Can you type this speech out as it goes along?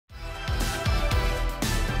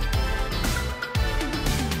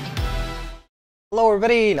Hello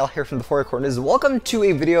everybody, Nell here from the Four Corners. Welcome to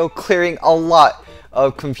a video clearing a lot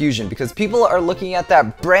of confusion because people are looking at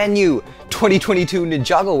that brand new 2022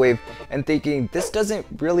 Ninjago wave and thinking this doesn't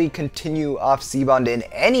really continue off C-Bound in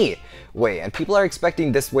any way, and people are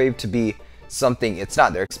expecting this wave to be something it's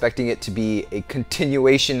not. They're expecting it to be a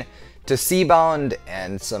continuation to C-Bound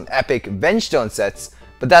and some epic Vengestone sets,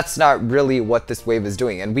 but that's not really what this wave is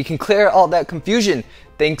doing, and we can clear all that confusion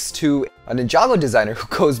thanks to a Ninjago designer who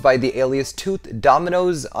goes by the alias Tooth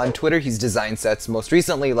Dominoes on Twitter. He's designed sets most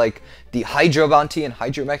recently like the Hydro Bounty and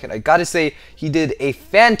Hydro Mech, and I gotta say he did a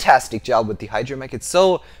fantastic job with the Hydro Mech. It's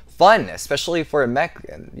so fun, especially for a mech,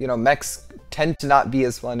 and you know, mechs tend to not be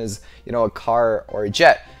as fun as, you know, a car or a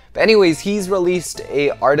jet. But anyways, he's released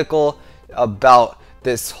a article about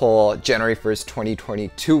this whole January 1st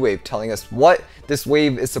 2022 wave, telling us what this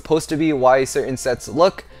wave is supposed to be, why certain sets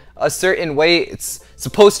look a certain way. It's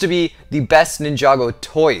supposed to be the best Ninjago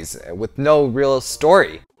toys with no real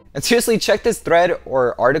story. And seriously, check this thread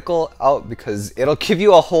or article out because it'll give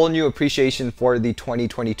you a whole new appreciation for the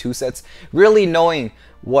 2022 sets, really knowing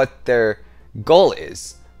what their goal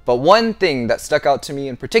is. But one thing that stuck out to me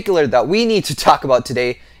in particular that we need to talk about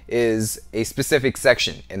today is a specific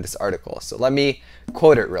section in this article. So let me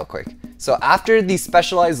quote it real quick. So after these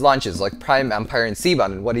specialized launches like Prime, Empire, and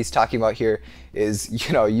C-Bound, and what he's talking about here is,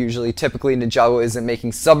 you know, usually typically Ninjago isn't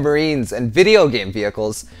making submarines and video game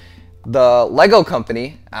vehicles. The Lego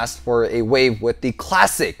company asked for a wave with the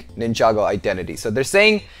classic Ninjago identity. So they're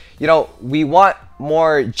saying, you know, we want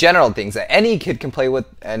more general things that any kid can play with,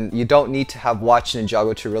 and you don't need to have watched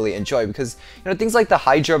Ninjago to really enjoy, because, you know, things like the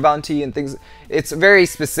Hydro Bounty and things, it's very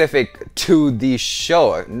specific to the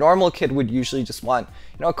show. A normal kid would usually just want,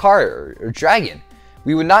 you know, a car or dragon.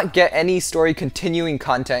 We would not get any story continuing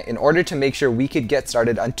content in order to make sure we could get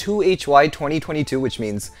started on 2HY 2022, which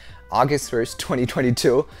means August 1st,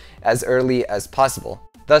 2022, as early as possible.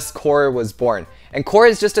 Thus, Core was born. And Core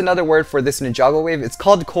is just another word for this Ninjago wave. It's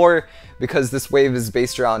called Core because this wave is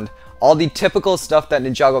based around all the typical stuff that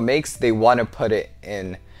Ninjago makes. They want to put it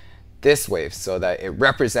in this wave so that it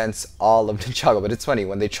represents all of Ninjago. But it's funny,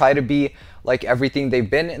 when they try to be like everything they've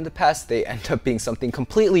been in the past, they end up being something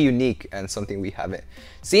completely unique and something we haven't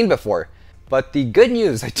seen before. But the good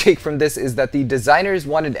news I take from this is that the designers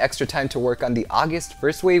wanted extra time to work on the August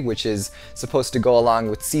 1st wave, which is supposed to go along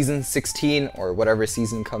with season 16 or whatever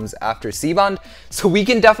season comes after C-Bound. So we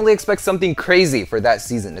can definitely expect something crazy for that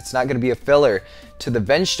season. It's not going to be a filler to the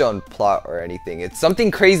Vengestone plot or anything. It's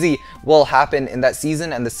something crazy will happen in that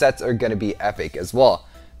season, and the sets are going to be epic as well.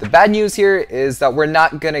 The bad news here is that we're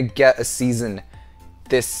not going to get a season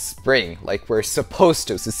this spring like we're supposed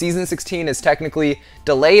to. So season 16 is technically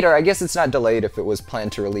delayed, or I guess it's not delayed if it was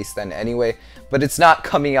planned to release then anyway, but it's not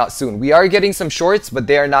coming out soon. We are getting some shorts, but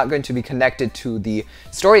they are not going to be connected to the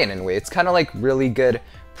story in any way. It's kind of like really good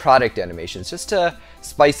product animations just to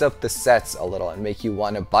spice up the sets a little and make you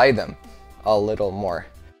want to buy them a little more.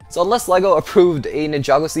 So unless LEGO approved a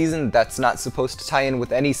Ninjago season that's not supposed to tie in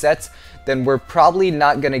with any sets, then we're probably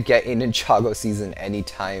not gonna get a Ninjago season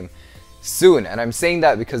anytime soon. And I'm saying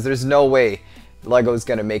that because there's no way LEGO is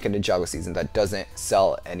gonna make a Ninjago season that doesn't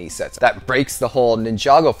sell any sets. That breaks the whole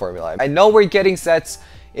Ninjago formula. I know we're getting sets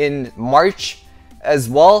in March as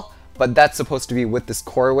well, but that's supposed to be with this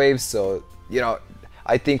Core wave, so, you know,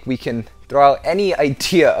 I think we can throw out any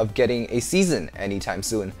idea of getting a season anytime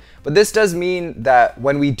soon. But this does mean that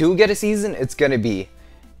when we do get a season, it's gonna be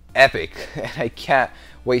epic, and I can't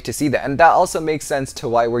wait to see that. And that also makes sense to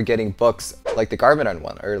why we're getting books like the Garmadon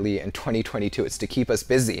one early in 2022. It's to keep us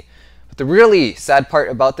busy. But the really sad part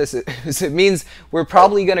about this is it means we're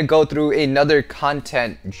probably gonna go through another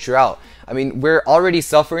content drought. I mean, we're already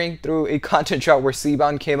suffering through a content drought where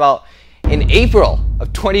C-Bound came out in April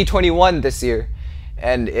of 2021 this year,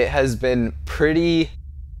 and it has been pretty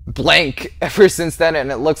blank ever since then,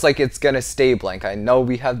 and it looks like it's gonna stay blank. I know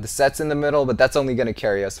we have the sets in the middle, but that's only gonna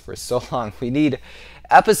carry us for so long. We need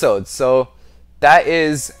episodes. So that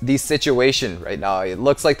is the situation right now. It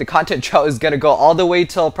looks like the content drought is gonna go all the way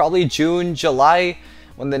till probably June, July,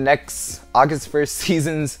 when the next August 1st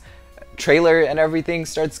season's trailer and everything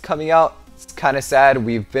starts coming out. It's kind of sad.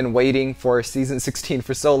 We've been waiting for season 16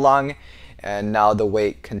 for so long, and now the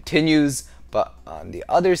wait continues. But on the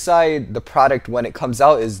other side, the product when it comes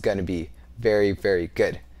out is going to be very, very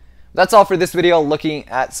good. That's all for this video, looking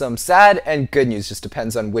at some sad and good news. Just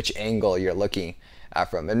depends on which angle you're looking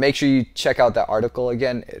at from. And make sure you check out that article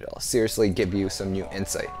again. It'll seriously give you some new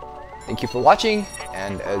insight. Thank you for watching,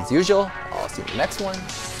 and as usual, I'll see you in the next one.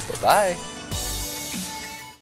 Bye-bye.